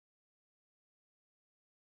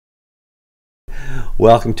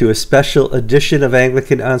Welcome to a special edition of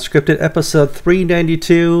Anglican Unscripted, episode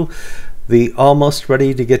 392, the almost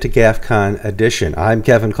ready to get to GAFCON edition. I'm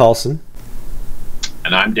Kevin Carlson.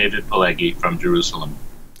 And I'm David Pileggi from Jerusalem.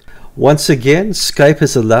 Once again, Skype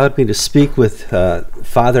has allowed me to speak with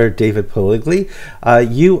Father David Pileggi.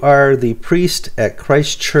 You are the priest at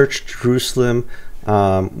Christ Church, Jerusalem,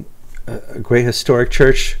 a great historic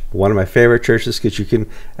church, one of my favorite churches because you can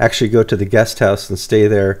actually go to the guest house and stay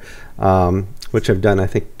there, which I've done, I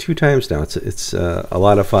think, 2 times now. It's a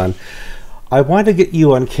lot of fun. I want to get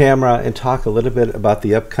you on camera and talk a little bit about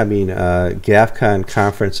the upcoming GAFCON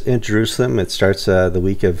conference in Jerusalem. It starts the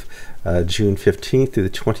week of June 15th through the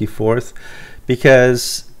 24th,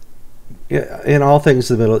 because in all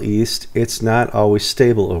things in the Middle East, it's not always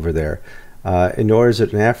stable over there. And nor is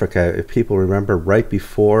it in Africa. If people remember, right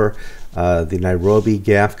before the Nairobi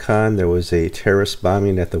GAFCON, there was a terrorist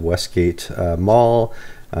bombing at the Westgate Mall.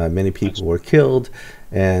 Many people were killed,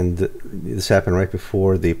 and this happened right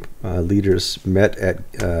before the leaders met at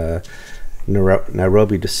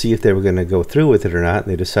Nairobi to see if they were going to go through with it or not,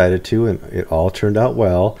 and they decided to, and it all turned out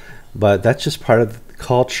well. But that's just part of the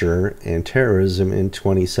culture and terrorism in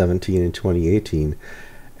 2017 and 2018.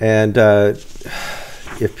 And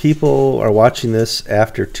if people are watching this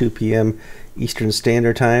after 2 p.m. Eastern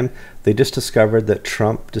Standard Time, they just discovered that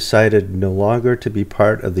Trump decided no longer to be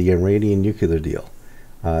part of the Iranian nuclear deal.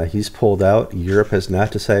 He's pulled out. Europe has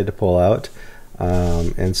not decided to pull out.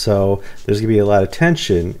 And so there's going to be a lot of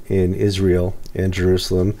tension in Israel and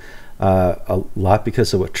Jerusalem, a lot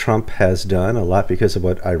because of what Trump has done, a lot because of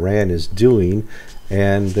what Iran is doing,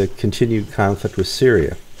 and the continued conflict with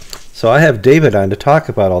Syria. So I have David on to talk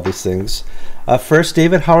about all these things. First,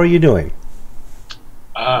 David, how are you doing?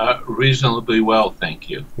 Reasonably well, thank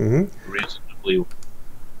you. Reasonably well.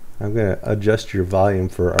 I'm going to adjust your volume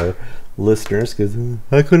for our listeners because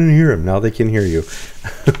I couldn't hear him. Now they can hear you.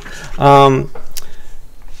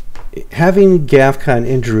 Having GAFCON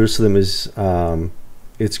in Jerusalem is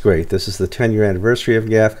it's great. This is the 10-year anniversary of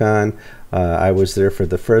GAFCON. I was there for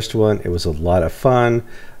the first one. It was a lot of fun.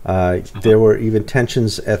 There were even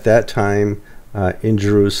tensions at that time in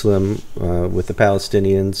Jerusalem with the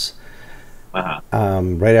Palestinians.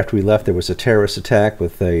 Right after we left, there was a terrorist attack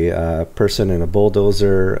with a person in a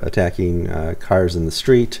bulldozer attacking cars in the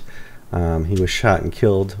street. He was shot and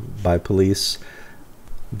killed by police.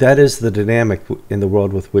 That is the dynamic in the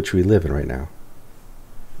world with which we live in right now.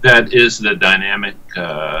 That is the dynamic.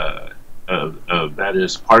 That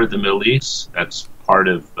is part of the Middle East. That's part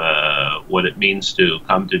of what it means to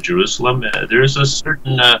come to Jerusalem. There's a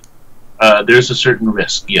certain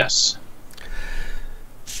risk, yes.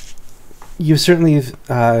 You've certainly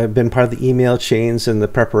been part of the email chains and the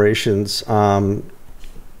preparations.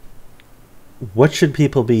 What should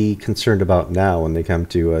people be concerned about now when they come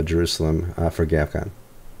to Jerusalem for GAFCON?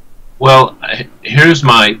 Well, here's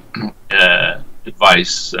my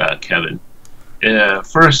advice, Kevin.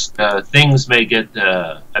 First, things may get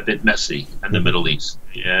a bit messy in the Middle East.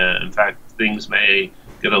 In fact, things may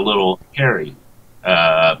get a little hairy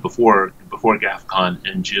before GAFCON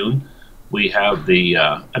in June. We have the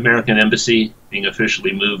American Embassy being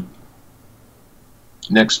officially moved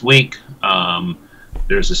next week.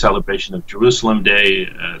 There's a celebration of Jerusalem Day.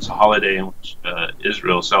 It's a holiday in which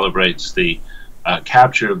Israel celebrates the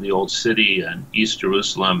capture of the old city and East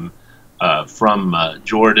Jerusalem from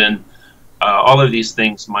Jordan. All of these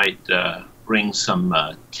things might bring some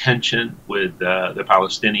tension with the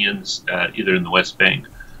Palestinians, either in the West Bank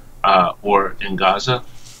or in Gaza.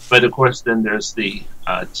 But of course, then there's the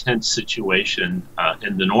tense situation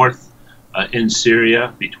in the north, in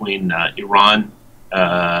Syria, between Iran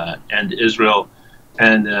and Israel.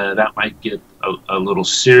 And that might get a little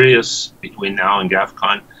serious between now and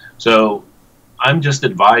GAFCON. So I'm just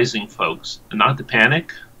advising folks not to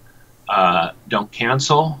panic. Don't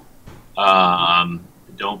cancel.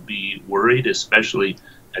 Don't be worried, especially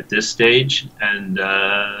at this stage. And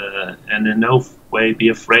in no way be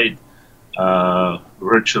afraid.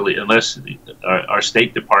 Virtually, unless our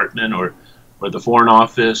State Department or the Foreign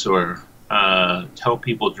Office or tell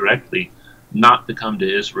people directly not to come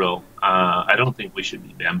to Israel, I don't think we should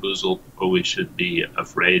be bamboozled or we should be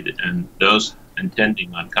afraid. And those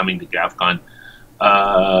intending on coming to GAFCON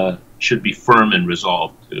should be firm and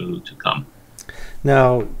resolved to come.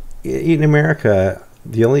 Now, in America,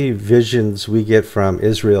 the only visions we get from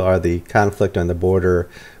Israel are the conflict on the border,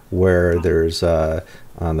 where there's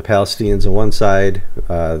on the Palestinians on one side,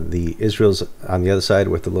 the Israel's on the other side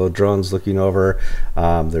with the little drones looking over.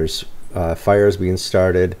 There's fires being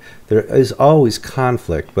started. There is always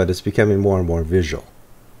conflict, but it's becoming more and more visual.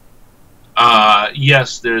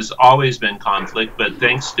 Yes, there's always been conflict, but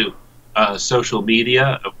thanks to Social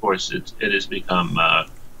media, of course, it has become,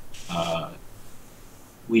 uh,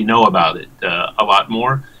 we know about it a lot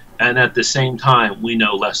more, and at the same time, we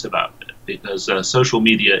know less about it because social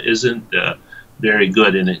media isn't very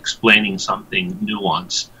good in explaining something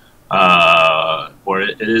nuanced, or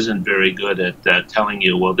it isn't very good at telling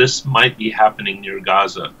you, well, this might be happening near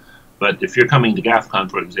Gaza. But if you're coming to GAFCON,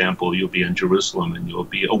 for example, you'll be in Jerusalem and you'll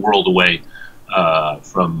be a world away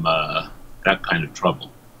from that kind of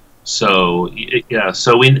trouble. So yeah,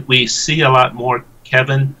 so we see a lot more,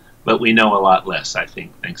 Kevin, but we know a lot less, I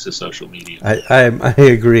think, thanks to social media. I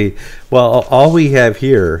agree. Well, all we have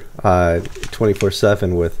here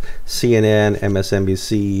 24/7 with CNN,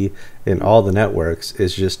 MSNBC, and all the networks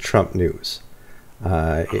is just Trump news.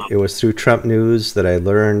 It was through Trump news that I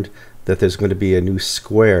learned that there's going to be a new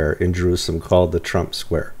square in Jerusalem called the Trump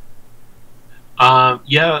Square.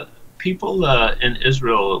 Yeah, people in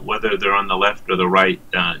Israel, whether they're on the left or the right,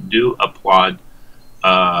 do applaud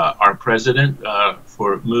our president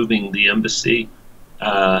for moving the embassy,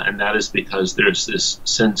 and that is because there's this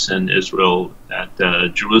sense in Israel that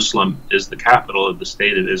Jerusalem is the capital of the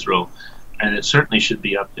state of Israel, and it certainly should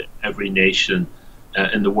be up to every nation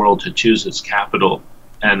in the world to choose its capital.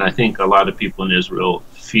 And I think a lot of people in Israel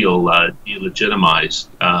feel delegitimized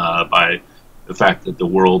by the fact that the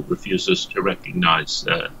world refuses to recognize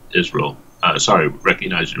Israel.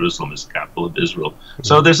 Recognize Jerusalem as the capital of Israel.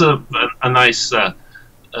 So there's a nice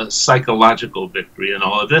psychological victory in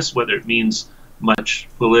all of this, whether it means much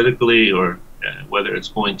politically or whether it's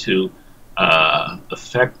going to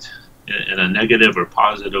affect in a negative or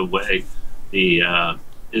positive way the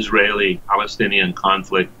Israeli-Palestinian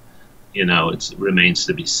conflict. It remains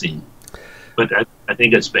to be seen. But I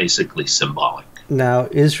think it's basically symbolic. Now,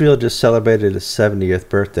 Israel just celebrated its 70th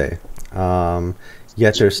birthday,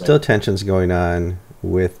 yet there's still tensions going on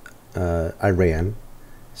with Iran,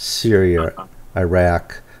 Syria,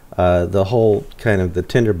 Iraq, the whole kind of the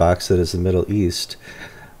tinderbox that is the Middle East.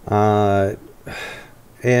 And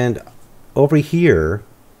over here,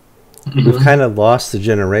 we've kind of lost the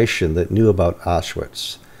generation that knew about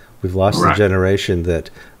Auschwitz. We've lost the generation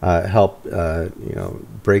that helped,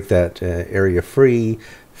 break that area free,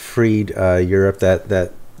 freed Europe.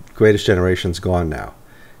 That greatest generation's gone now,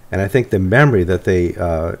 and I think the memory that they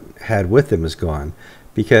had with them is gone,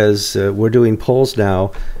 because we're doing polls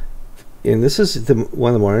now, and this is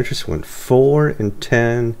one of the more interesting ones. 4 in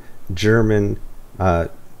 10 German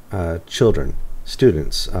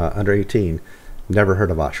students under 18 never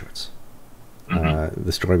heard of Auschwitz.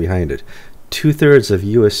 The story behind it. 2/3 of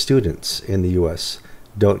U.S. students in the U.S.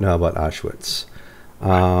 don't know about Auschwitz.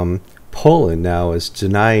 Poland now is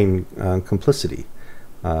denying complicity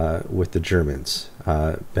with the Germans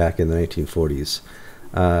back in the 1940s.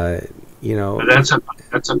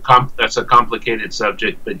 That's a complicated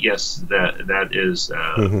subject, but yes, that is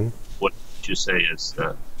what you say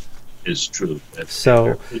is true.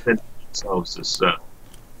 So they present themselves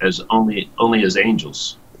as only as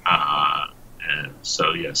angels.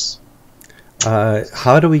 So yes.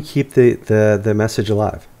 How do we keep the message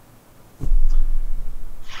alive?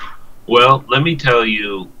 Well, let me tell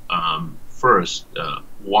you first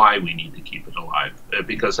why we need to keep it alive.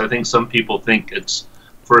 Because I think some people think it's,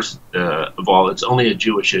 first of all, it's only a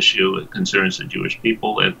Jewish issue. It concerns the Jewish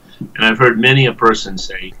people. And I've heard many a person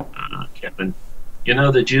say, Kevin,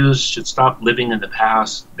 the Jews should stop living in the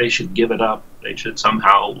past. They should give it up. They should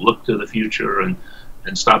somehow look to the future and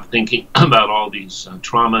stop thinking about all these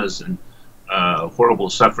traumas and horrible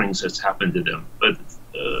sufferings that's happened to them. But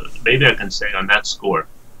maybe I can say on that score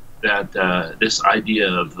that this idea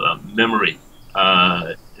of memory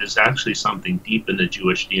is actually something deep in the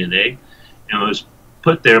Jewish DNA, and was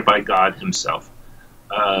put there by God himself.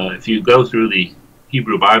 If you go through the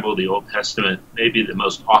Hebrew Bible, the Old Testament, maybe the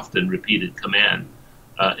most often repeated command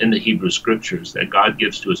in the Hebrew scriptures that God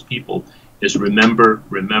gives to his people is remember,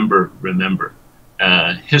 remember, remember.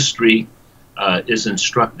 History is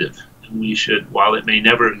instructive. We should, while it may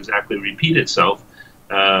never exactly repeat itself,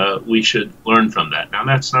 we should learn from that. Now,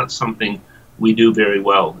 that's not something we do very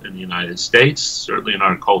well in the United States, certainly in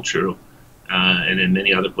our culture, and in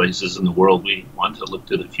many other places in the world. We want to look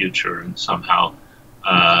to the future and somehow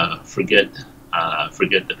forget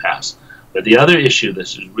the past. But the other issue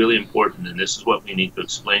that's really important, and this is what we need to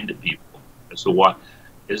explain to people as to what,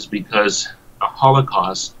 is because the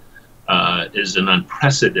Holocaust is an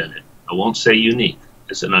unprecedented, I won't say unique,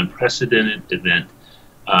 it's an unprecedented event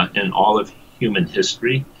in all of human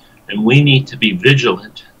history, and we need to be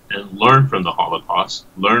vigilant and learn from the Holocaust,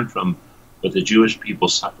 learn from what the Jewish people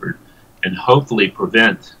suffered, and hopefully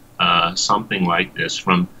prevent something like this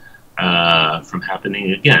from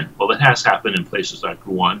happening again. Well, it has happened in places like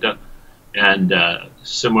Rwanda, and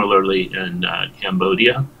similarly in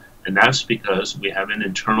Cambodia. And that's because we haven't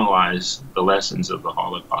internalized the lessons of the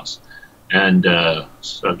Holocaust. And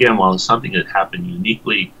so again, while it's something that happened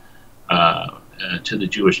uniquely to the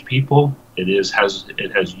Jewish people, it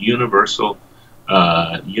has universal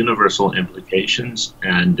implications.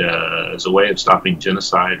 And as a way of stopping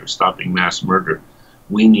genocide or stopping mass murder,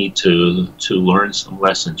 we need to learn some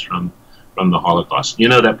lessons from the Holocaust. You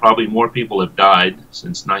know that probably more people have died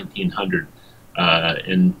since 1900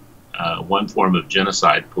 in one form of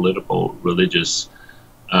genocide, political, religious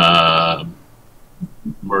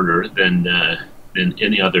murder, than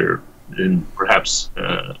any other, than perhaps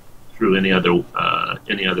through any other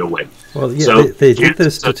way. Well, yeah, so they did the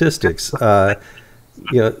statistics.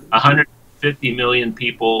 150 million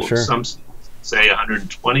people, sure. Some say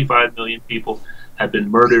 125 million people have been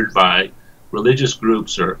murdered by religious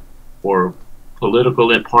groups or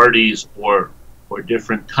political parties or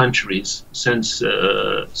different countries since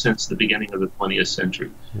the beginning of the 20th century.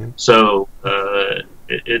 Mm-hmm. So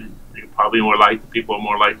people are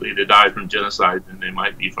more likely to die from genocide than they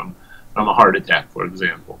might be from a heart attack, for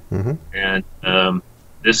example. Mm-hmm. And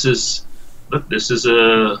this is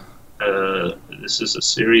a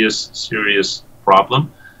serious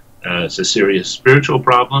problem. It's a serious spiritual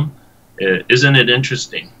problem. Isn't it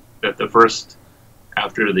interesting that the first,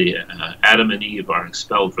 after the Adam and Eve are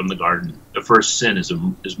expelled from the garden, the first sin is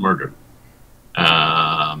murder,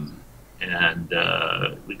 and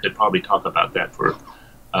we could probably talk about that for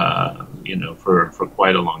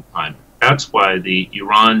quite a long time. That's why the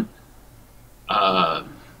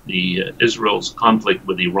Israel's conflict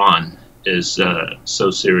with Iran is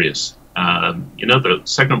so serious. The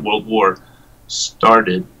Second World War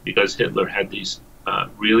started because Hitler had these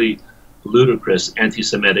really ludicrous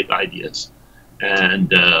anti-Semitic ideas.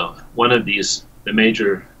 And one of the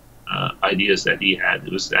major ideas that he had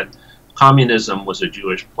was that communism was a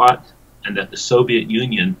Jewish plot and that the Soviet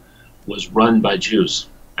Union was run by Jews.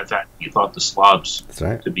 In fact, he thought the Slavs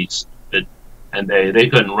to be stupid, and they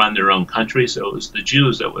couldn't run their own country, so it was the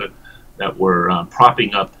Jews that were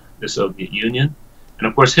propping up the Soviet Union. And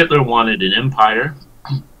of course, Hitler wanted an empire.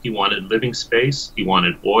 He wanted living space. He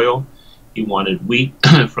wanted oil. He wanted wheat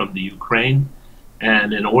from the Ukraine.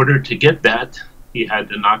 And in order to get that, he had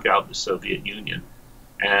to knock out the Soviet Union.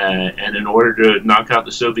 And in order to knock out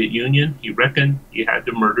the Soviet Union, he reckoned he had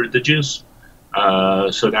to murder the Jews.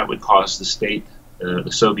 So that would cause the state,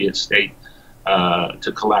 the Soviet state,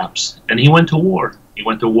 to collapse. And he went to war. He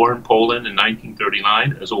went to war in Poland in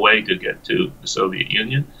 1939 as a way to get to the Soviet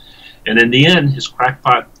Union. And in the end, his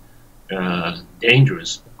crackpot,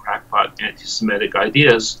 dangerous crackpot anti-Semitic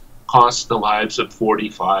ideas cost the lives of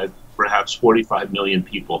perhaps 45 million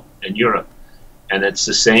people in Europe. And it's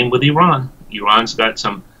the same with Iran. Iran's got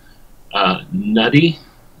some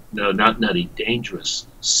dangerous,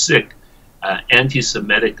 sick,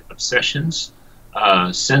 anti-Semitic obsessions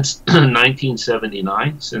since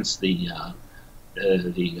 1979, since the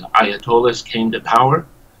Ayatollahs came to power.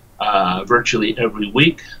 Virtually every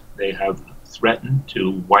week, they have threatened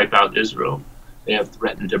to wipe out Israel. They have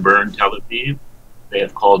threatened to burn Tel Aviv. They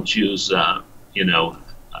have called Jews, a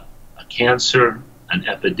cancer, an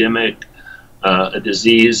epidemic, a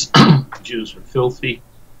disease. Jews are filthy.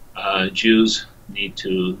 Jews need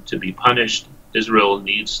to be punished. Israel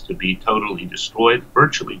needs to be totally destroyed,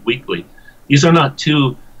 virtually weekly. These are not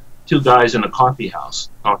two guys in a coffee house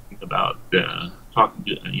talking about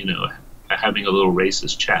having a little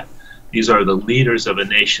racist chat. These are the leaders of a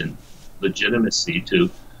nation, legitimacy to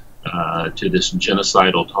this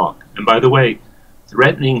genocidal talk. And by the way,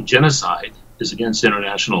 threatening genocide is against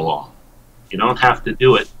international law. You don't have to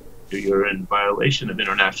do it. You're in violation of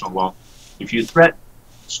international law if you threaten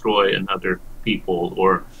to destroy another people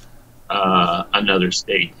or another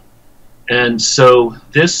state. And so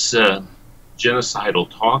this genocidal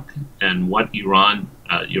talk and what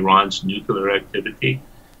Iran's nuclear activity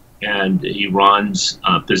and Iran's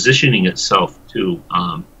positioning itself to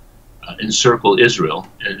encircle Israel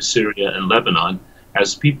and Syria and Lebanon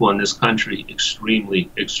has people in this country extremely,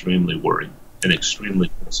 extremely worried and extremely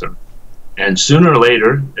concerned. And sooner or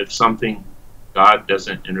later, if God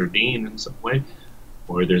doesn't intervene in some way,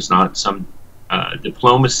 or there's not some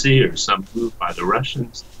diplomacy or some move by the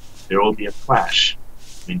Russians, there will be a clash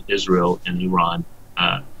between Israel and Iran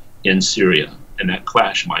in Syria. And that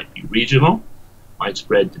clash might be regional, might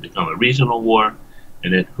spread to become a regional war,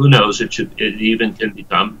 and who knows, it even can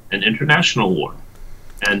become an international war.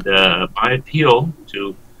 And my appeal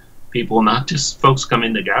to people, not just folks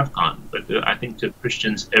coming to GAFCON, but I think to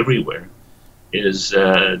Christians everywhere, is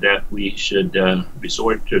that we should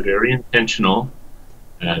resort to very intentional,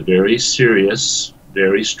 very serious,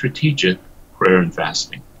 very strategic prayer and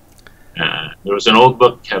fasting. There was an old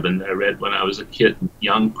book, Kevin, that I read when I was a kid,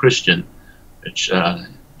 young Christian, which,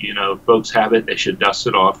 you know, if folks have it, they should dust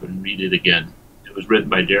it off and read it again. It was written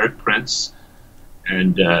by Derek Prince,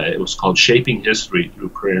 and it was called Shaping History Through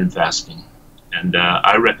Prayer and Fasting. And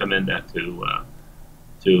I recommend that to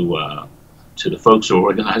the folks who are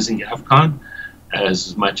organizing GAFCON,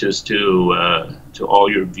 as much as to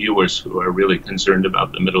all your viewers who are really concerned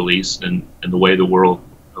about the Middle East and the way the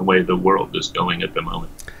world is going at the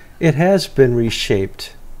moment. It has been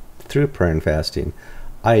reshaped through prayer and fasting.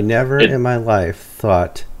 I never in my life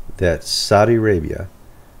thought that Saudi Arabia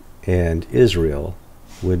and Israel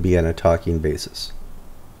would be on a talking basis.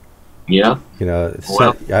 Yeah. You know,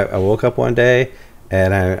 well, I woke up one day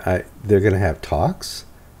and they're going to have talks.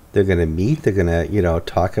 They're going to meet. They're going to, you know,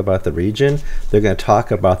 talk about the region. They're going to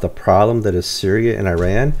talk about the problem that is Syria and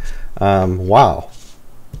Iran. Wow.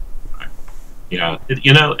 Yeah,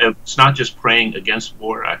 you know, it's not just praying against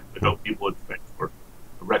war. I hope people would pray for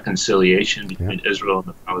a reconciliation between Israel and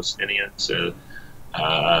the Palestinians,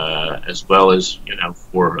 as well as, you know,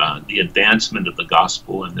 for the advancement of the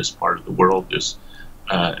gospel in this part of the world.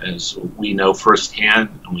 As we know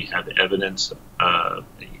firsthand, and we have evidence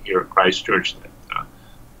here at Christ Church that a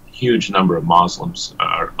huge number of Muslims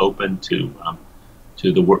are open to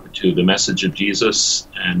the message of Jesus,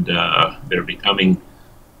 and they're becoming.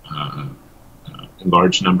 In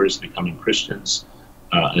large numbers becoming Christians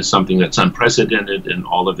is something that's unprecedented in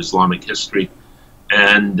all of Islamic history.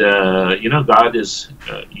 And, you know, God is,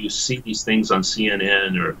 you see these things on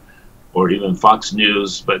CNN or even Fox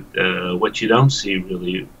News, but what you don't see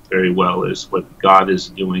really very well is what God is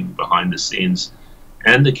doing behind the scenes.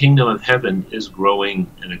 And the kingdom of heaven is growing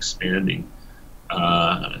and expanding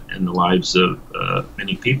in the lives of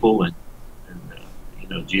many people. And you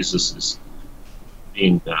know, Jesus is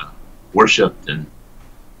being worshipped, and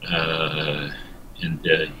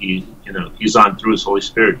he, you know, he's on through his Holy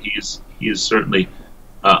Spirit. He is certainly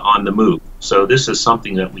on the move. So this is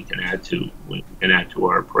something that we can add to. We can add to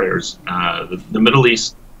our prayers. The Middle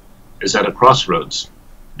East is at a crossroads.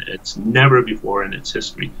 It's never before in its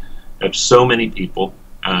history. You have so many people,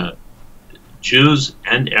 Jews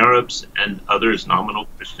and Arabs and others, nominal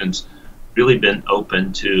Christians, really been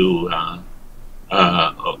open to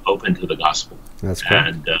the gospel. That's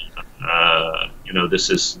correct. And you know,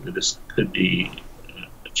 this could be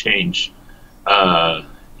a change,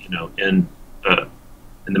 you know, in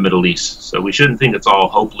the Middle East. So we shouldn't think it's all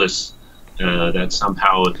hopeless. That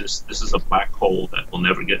somehow this is a black hole that will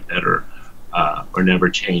never get better or never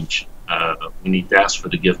change. We need to ask for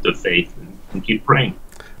the gift of faith and keep praying.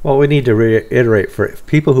 Well, we need to reiterate for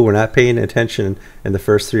people who were not paying attention in the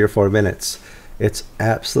first 3 or 4 minutes. It's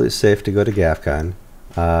absolutely safe to go to GAFCON.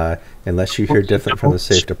 Unless you hear different from the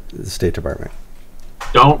State Department.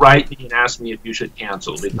 Don't write me and ask me if you should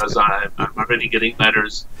cancel, because I'm already getting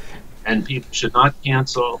letters, and people should not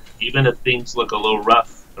cancel, even if things look a little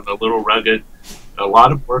rough and a little rugged. A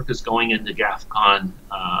lot of work is going into GAFCON.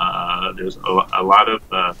 There's a lot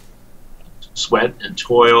of sweat and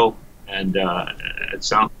toil, and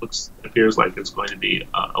it appears like it's going to be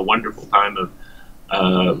a wonderful time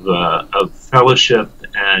of fellowship,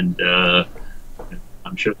 and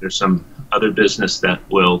I'm sure there's some other business that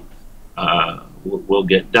will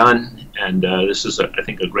get done, and this is, I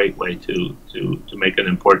think, a great way to make an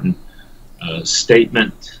important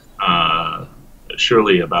statement,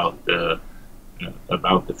 surely about the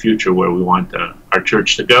future where we want our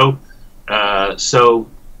church to go. So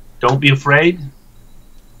don't be afraid.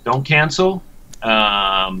 Don't cancel,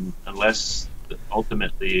 unless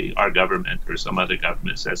ultimately our government or some other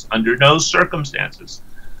government says under no circumstances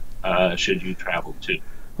should you travel to.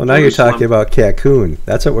 Well, now you're talking about Cancun.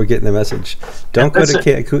 That's what we're getting the message. Don't go to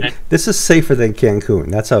Cancun. This is safer than Cancun.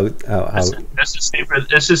 That's how. This is safer.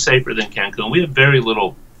 This is safer than Cancun. We have very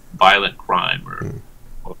little violent crime or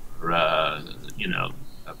you know,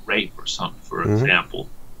 rape or something, for example,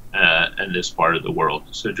 in this part of the world.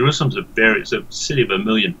 So Jerusalem's it's a city of 1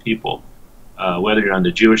 million people. Whether you're on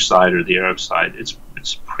the Jewish side or the Arab side, it's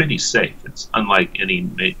pretty safe. It's unlike any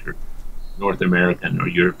major North American or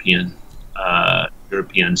European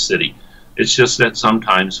city. It's just that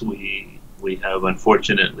sometimes we have,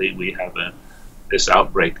 unfortunately, we have this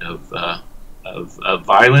outbreak of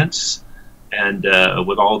violence, and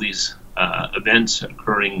with all these events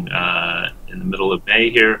occurring in the middle of May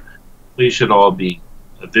here, we should all be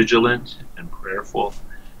vigilant and prayerful.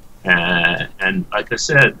 And like I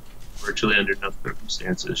said, virtually under no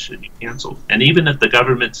circumstances should you cancel. And even if the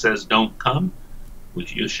government says don't come,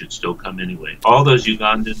 which you should still come anyway. All those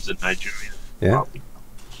Ugandans and Nigerians, probably,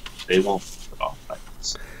 they won't at all.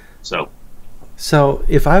 So So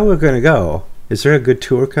if I were going to go, is there a good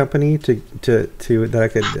tour company to that I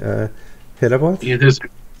could hit up with? Yeah, is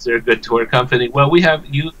there a good tour company? Well, we have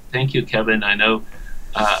you. Thank you, Kevin. I know.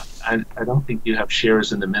 I don't think you have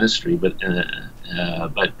shares in the ministry, but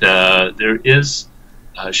there is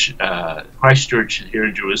Christ Church here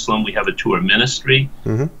in Jerusalem. We have a tour ministry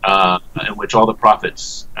in which all the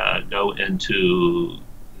prophets go into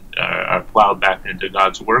are plowed back into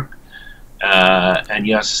God's work. And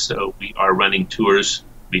yes, so we are running tours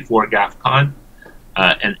before GAFCON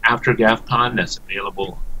and after GAFCON. That's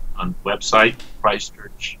available on the website, Christ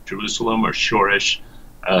Church Jerusalem or Shorish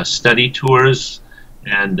study tours.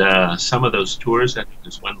 And some of those tours, I think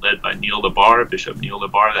there's one led by Bishop Neil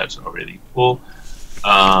Labar, that's already full.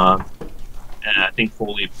 And I think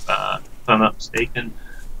Foley, if I'm not mistaken,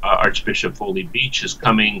 Archbishop Foley Beach is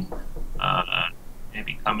coming, oh,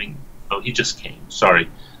 he just came, sorry.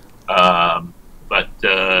 And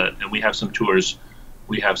we have some tours.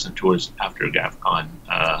 We have some tours after GAFCON.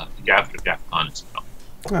 After GAFCON is come.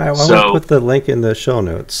 All right, well, I'll put the link in the show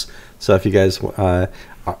notes. So if you guys are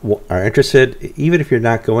interested, even if you're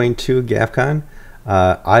not going to GAFCON,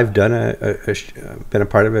 I've done been a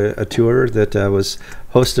part of a tour that was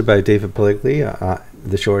hosted by David Poligli,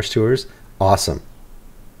 the Shores Tours. Awesome.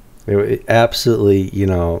 It was absolutely,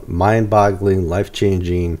 mind-boggling,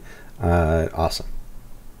 life-changing, awesome.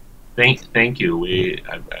 Thank you. We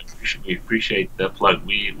appreciate the plug.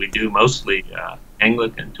 We do mostly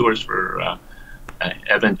Anglican tours for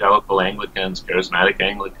evangelical Anglicans, charismatic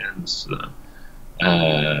Anglicans,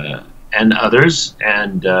 and others.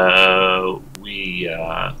 And we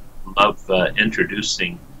love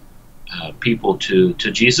introducing people to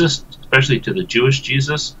Jesus, especially to the Jewish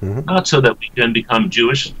Jesus, not so that we can become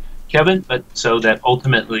Jewish, Kevin, but so that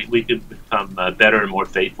ultimately we could become better and more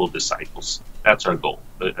faithful disciples. That's our goal.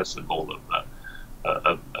 That's the goal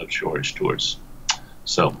of Shorish Tours.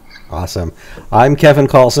 So awesome. I'm Kevin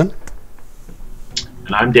Carlson.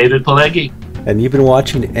 And I'm David Pileggi. And you've been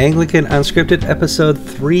watching Anglican Unscripted, episode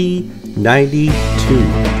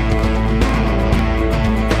 392.